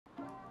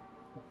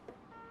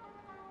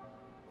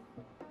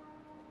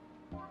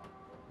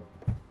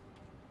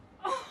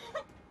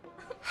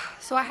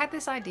So I had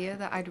this idea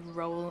that I'd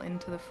roll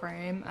into the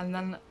frame, and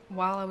then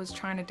while I was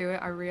trying to do it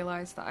I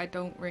realised that I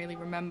don't really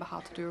remember how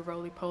to do a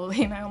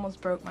roly-poly and I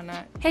almost broke my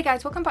neck. Hey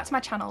guys, welcome back to my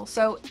channel.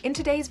 So in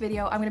today's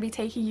video I'm going to be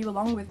taking you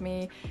along with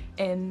me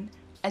in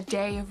a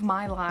day of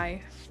my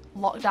life,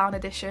 lockdown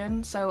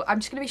edition. So I'm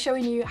just going to be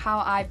showing you how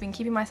I've been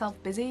keeping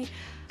myself busy,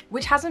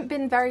 which hasn't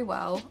been very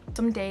well.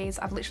 Some days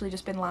I've literally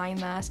just been lying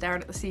there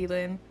staring at the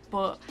ceiling,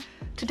 but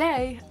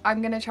today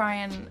I'm going to try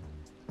and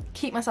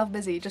keep myself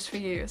busy just for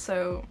you.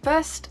 So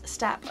first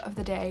step of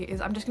the day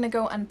is I'm just gonna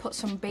go and put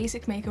some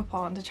basic makeup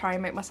on to try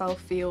and make myself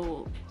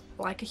feel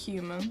like a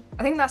human.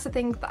 I think that's the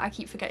thing that I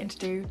keep forgetting to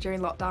do during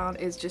lockdown,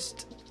 is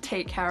just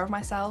take care of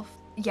myself.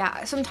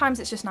 Yeah, sometimes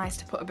it's just nice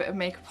to put a bit of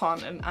makeup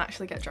on and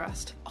actually get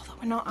dressed. Although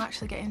we're not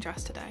actually getting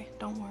dressed today,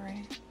 don't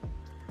worry.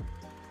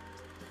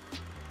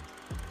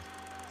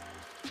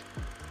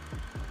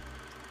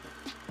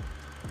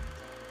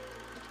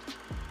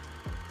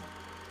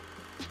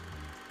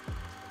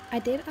 I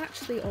did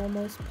actually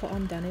almost put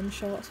on denim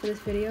shorts for this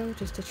video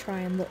just to try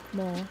and look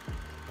more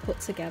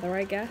put together,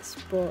 I guess,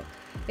 but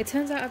it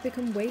turns out I've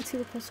become way too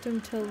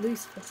accustomed to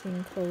loose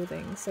fitting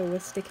clothing, so we're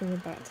sticking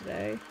with that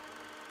today.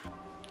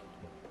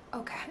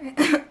 Okay.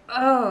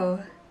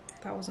 Oh,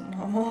 that wasn't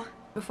normal.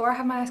 Before I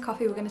have my iced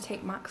coffee we're going to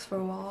take Max for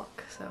a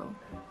walk, so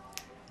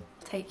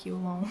I'll take you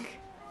along.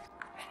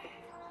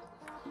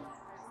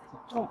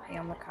 Don't pee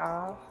on the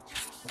car.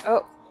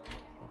 Oh.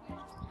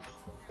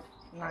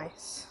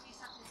 Nice.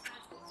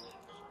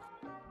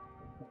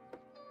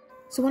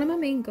 So one of my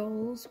main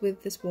goals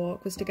with this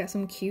walk was to get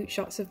some cute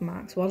shots of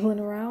Max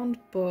waddling around,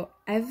 but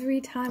every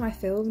time I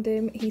filmed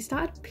him he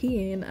started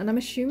peeing, and I'm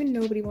assuming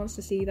nobody wants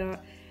to see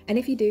that, and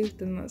if you do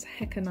then that's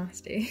hecka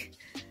nasty.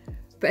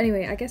 But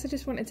anyway, I guess I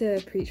just wanted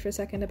to preach for a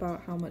second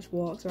about how much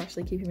walks are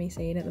actually keeping me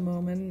sane at the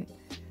moment.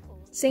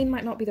 Sane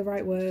might not be the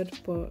right word,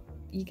 but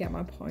you get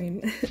my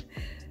point.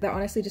 They're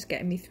honestly just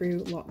getting me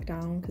through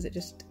lockdown because it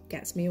just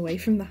gets me away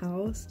from the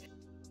house.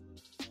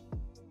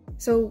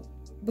 So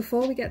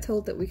before we get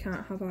told that we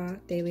can't have our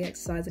daily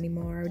exercise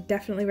anymore, I would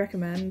definitely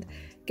recommend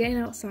getting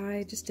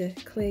outside just to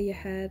clear your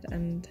head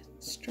and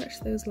stretch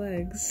those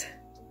legs.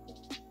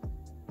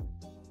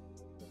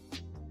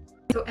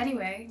 So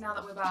anyway, now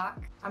that we're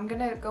back, I'm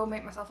gonna go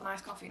make myself a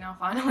nice coffee now,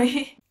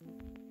 finally.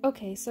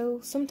 Okay, so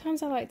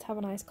sometimes I like to have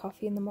a nice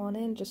coffee in the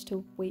morning just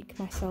to wake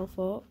myself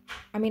up.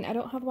 I mean, I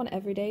don't have one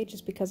every day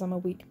just because I'm a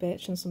weak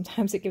bitch and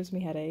sometimes it gives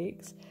me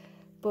headaches.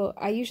 But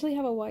I usually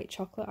have a white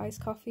chocolate iced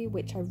coffee,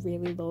 which I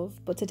really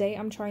love, but today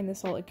I'm trying the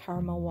salted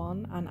caramel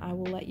one and I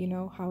will let you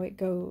know how it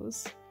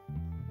goes.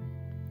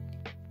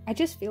 I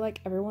just feel like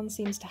everyone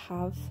seems to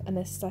have an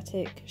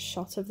aesthetic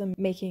shot of them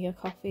making a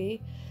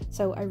coffee,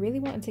 so I really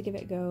wanted to give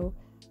it a go.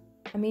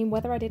 I mean,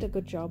 whether I did a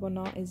good job or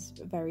not is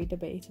very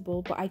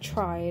debatable, but I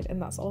tried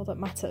and that's all that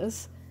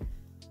matters.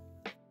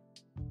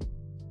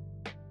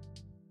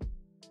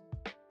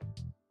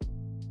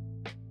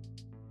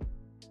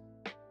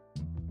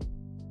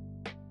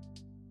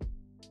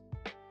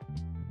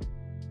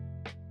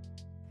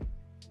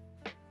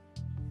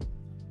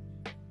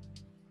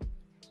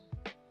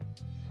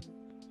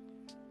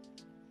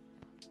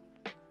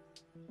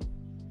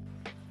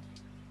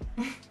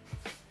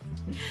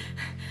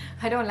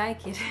 I don't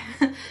like it.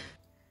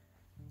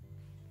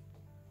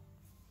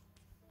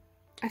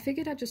 I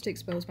figured I'd just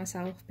expose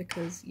myself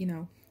because, you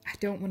know, I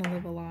don't want to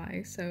live a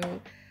lie, so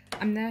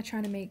I'm there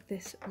trying to make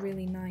this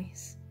really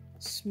nice,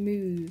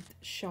 smooth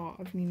shot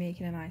of me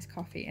making an iced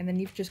coffee, and then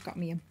you've just got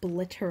me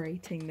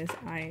obliterating this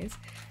ice.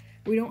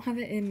 We don't have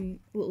it in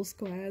little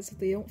squares,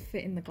 they don't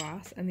fit in the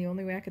glass, and the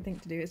only way I could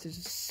think to do it is to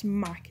just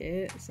smack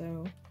it,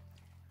 so,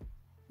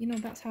 you know,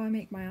 that's how I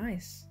make my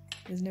ice.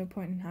 There's no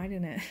point in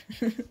hiding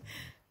it.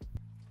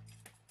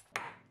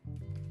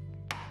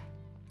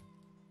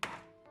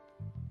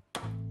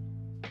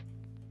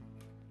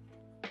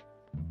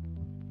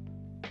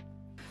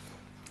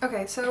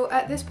 Okay, so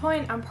at this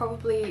point I'm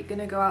probably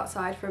gonna go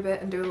outside for a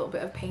bit and do a little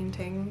bit of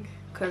painting,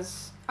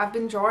 because I've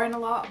been drawing a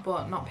lot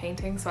but not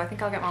painting, so I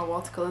think I'll get my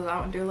watercolours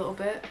out and do a little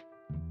bit.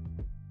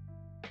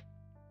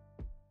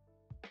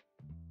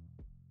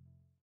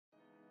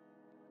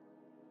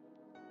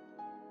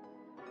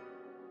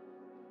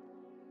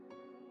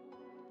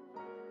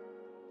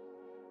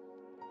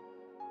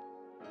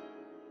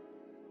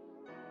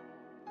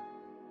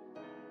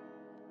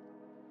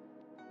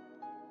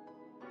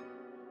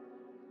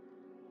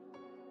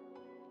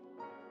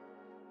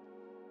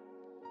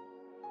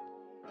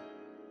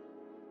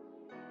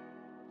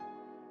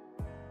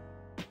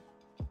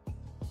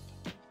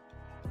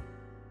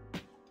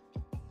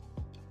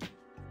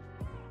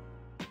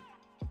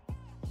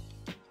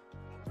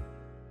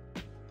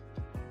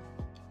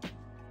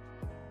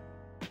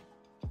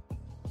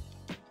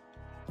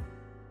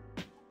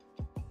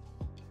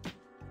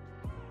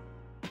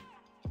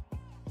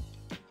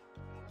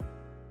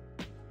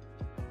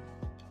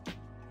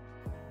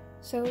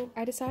 So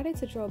I decided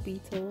to draw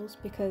beetles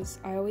because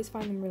I always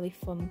find them really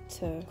fun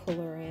to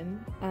colour in,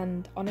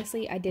 and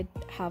honestly I did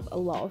have a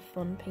lot of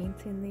fun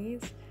painting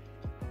these.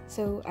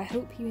 So I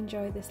hope you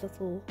enjoy this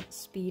little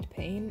speed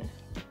paint.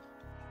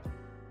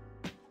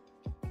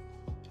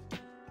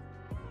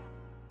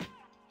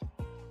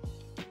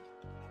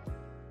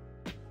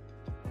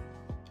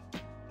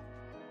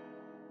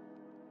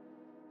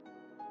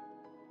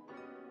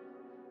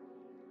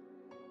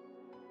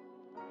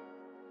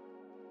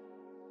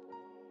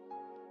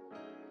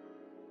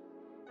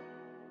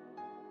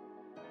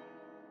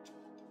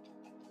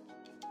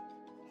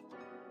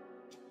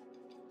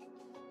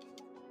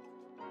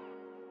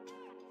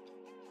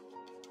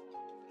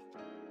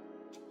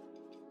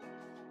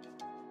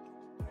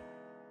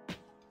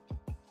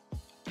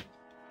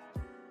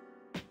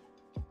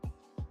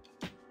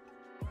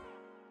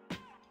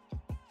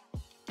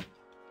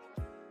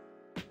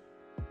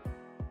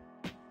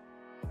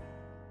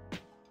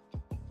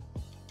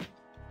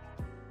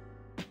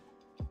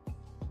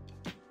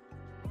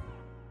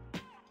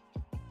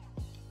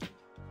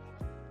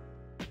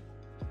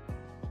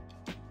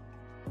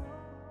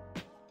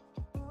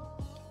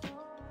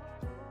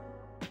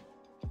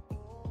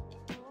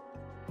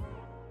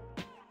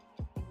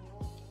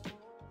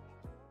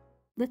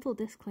 Little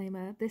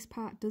disclaimer, this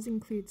part does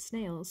include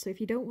snails, so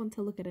if you don't want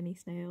to look at any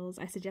snails,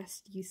 I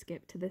suggest you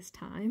skip to this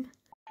time.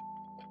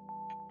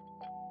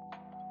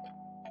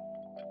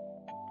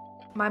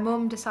 My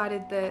mum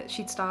decided that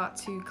she'd start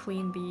to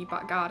clean the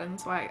back garden,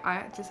 so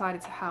I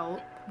decided to help.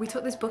 We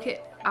took this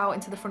bucket out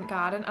into the front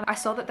garden and I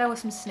saw that there were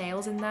some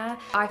snails in there.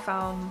 I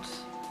found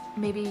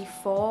maybe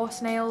 4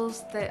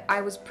 snails that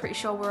I was pretty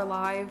sure were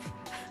alive.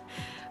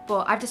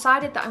 But I've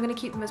decided that I'm going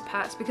to keep them as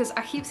pets because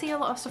I keep seeing a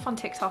lot of stuff on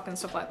TikTok and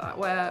stuff like that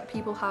where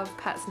people have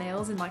pet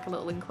snails in like a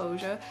little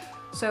enclosure.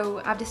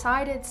 So I've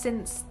decided,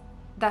 since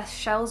their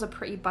shells are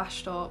pretty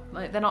bashed up,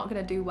 like they're not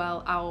going to do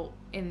well out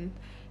in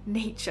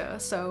nature,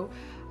 so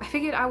I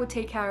figured I would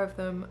take care of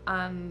them,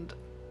 and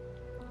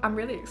I'm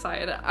really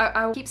excited.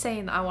 I keep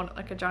saying that I want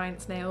like a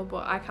giant snail,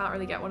 but I can't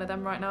really get one of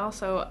them right now,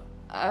 so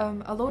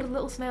a load of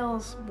little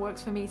snails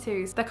works for me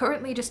too. They're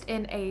currently just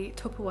in a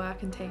Tupperware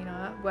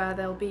container where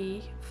they'll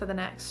be for the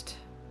next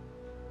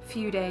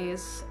few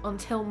days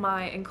until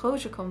my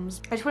enclosure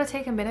comes. I just want to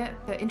take a minute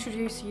to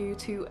introduce you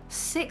to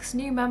 6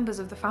 new members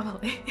of the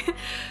family.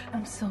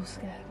 I'm so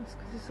scared. It's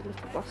because he's a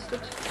little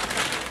bastard.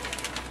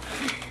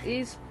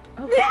 He's...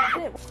 Oh,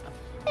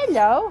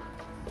 hello.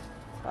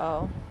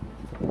 Oh.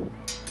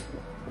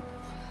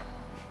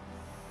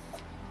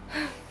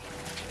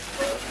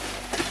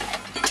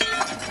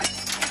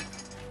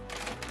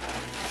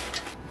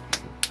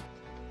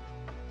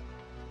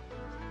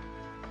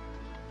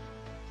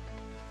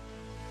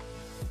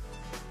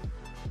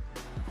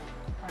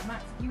 Right,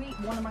 Max, if you eat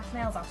one of my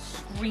snails, I'll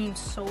scream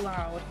so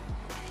loud.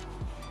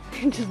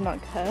 He does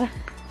not care.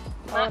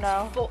 Max, oh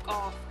no. fuck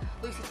off.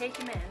 Lucy, take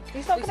him in.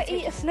 He's not going to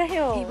eat a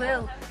snail. He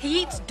will.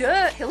 He eats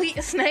dirt. He'll eat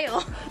a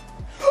snail.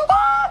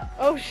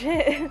 Oh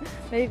shit.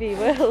 Maybe he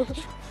will.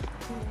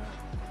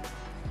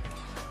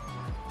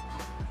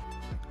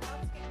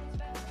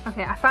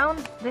 Okay, I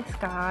found this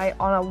guy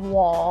on a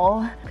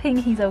wall. I think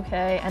he's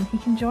okay and he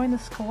can join the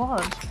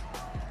squad.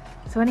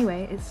 So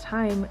anyway, it's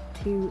time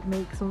to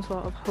make some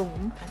sort of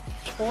home.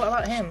 What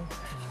about him?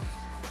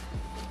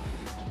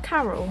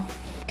 Carol.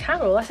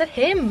 Carol, I said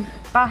him.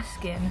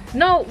 Baskin.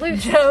 No,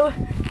 Lucy. Joe.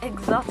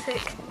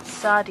 Exotic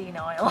sardine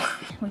oil.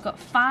 We've got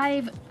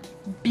 5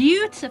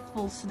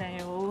 beautiful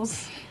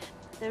snails.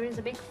 There is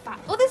a big fat...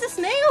 Oh, there's a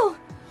snail!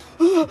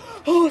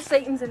 Oh,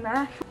 Satan's in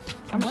there.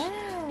 Look,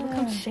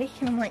 I'm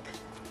shaking. I'm like...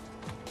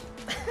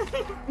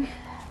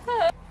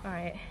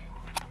 Right.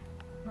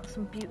 That's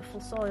some beautiful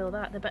soil,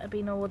 that. There better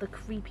be no other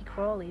creepy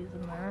crawlies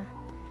in there.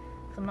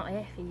 Because I'm not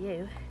here for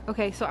you.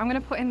 Okay, so I'm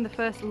going to put in the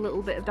first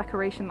little bit of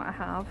decoration that I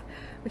have,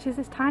 which is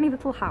this tiny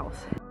little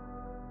house.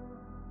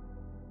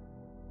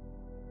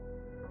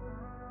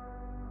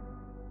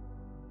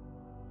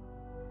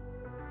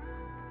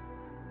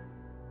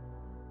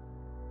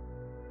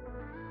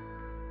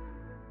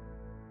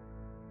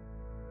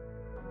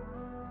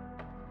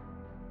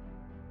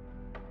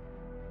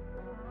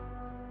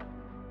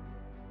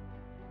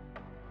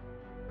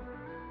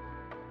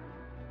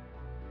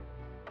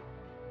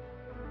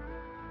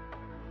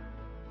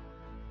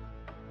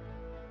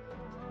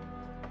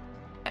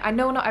 I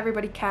know not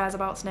everybody cares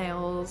about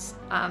snails,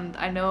 and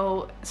I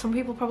know some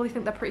people probably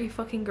think they're pretty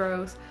fucking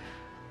gross,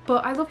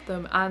 but I love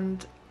them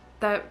and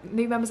they're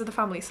new members of the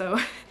family, so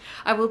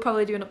I will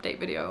probably do an update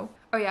video.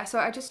 Oh yeah, so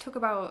I just took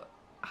about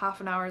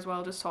half an hour as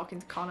well just talking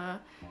to Connor,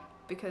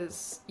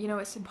 because, you know,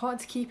 it's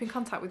important to keep in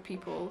contact with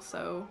people,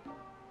 so,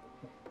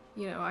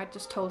 you know, I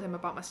just told him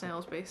about my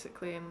snails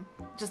basically, and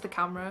just the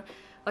camera.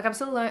 Like, I'm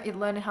still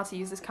learning how to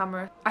use this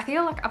camera. I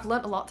feel like I've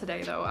learnt a lot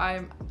today though.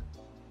 I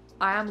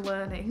am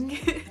learning.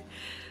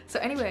 So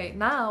anyway,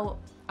 now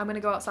I'm gonna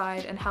go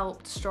outside and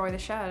help destroy the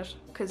shed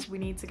because we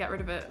need to get rid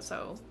of it,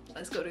 so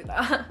let's go do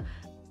that.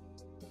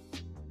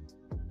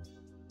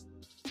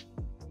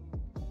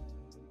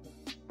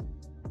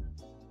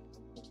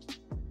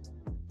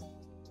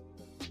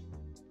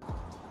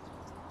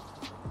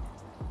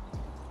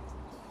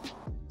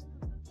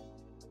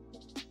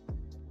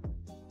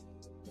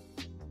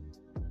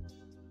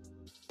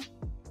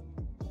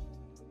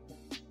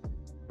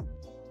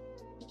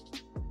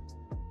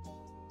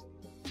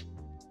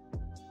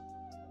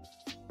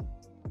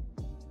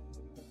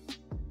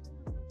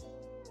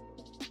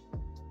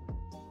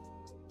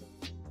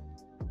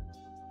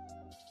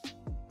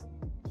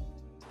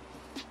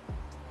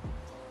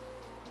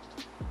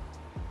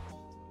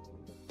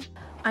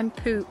 I'm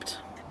pooped.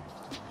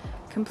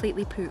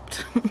 Completely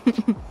pooped. I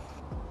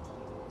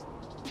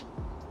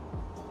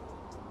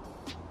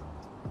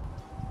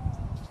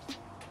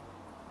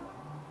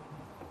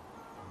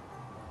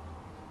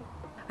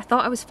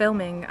thought I was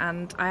filming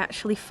and I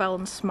actually fell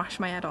and smashed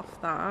my head off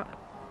that.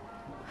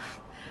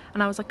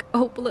 And I was like,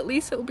 oh, well at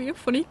least it'll be a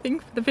funny thing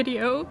for the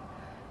video.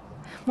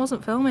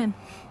 Wasn't filming.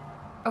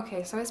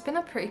 Okay, so it's been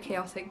a pretty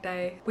chaotic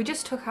day. We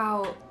just took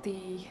out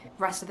the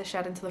rest of the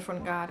shed into the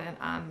front garden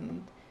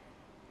and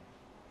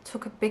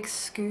took a big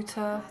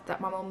scooter that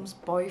my mum's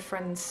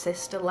boyfriend's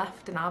sister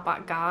left in our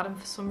back garden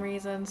for some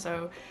reason,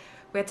 so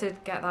we had to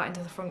get that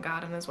into the front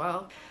garden as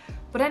well.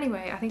 But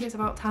anyway, I think it's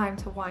about time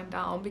to wind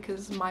down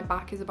because my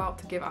back is about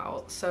to give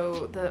out.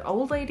 So the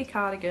old lady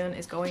cardigan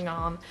is going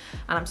on,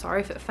 and I'm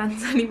sorry if it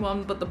offends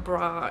anyone, but the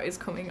bra is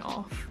coming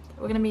off.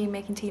 We're gonna be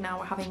making tea now.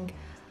 We're having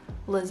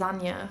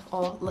lasagna,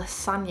 or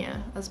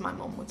lasagna as my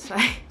mum would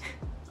say.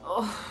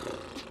 Oh.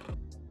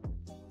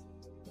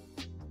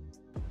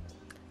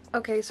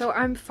 Okay, so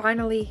I'm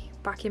finally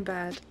back in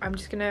bed. I'm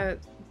just gonna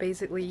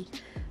basically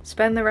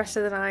spend the rest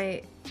of the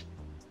night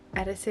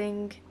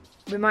editing.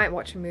 We might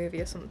watch a movie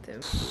or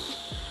something.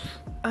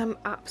 I'm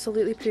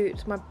absolutely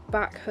pooped. My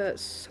back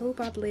hurts so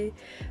badly,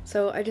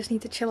 so I just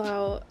need to chill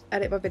out,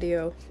 edit my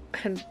video,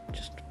 and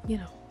just, you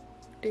know,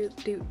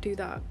 do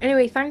that.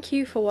 Anyway, thank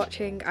you for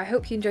watching. I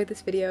hope you enjoyed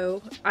this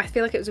video. I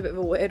feel like it was a bit of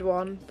a weird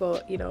one,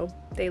 but you know,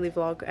 daily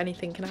vlog,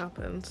 anything can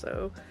happen,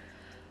 so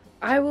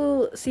I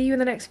will see you in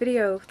the next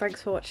video.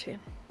 Thanks for watching.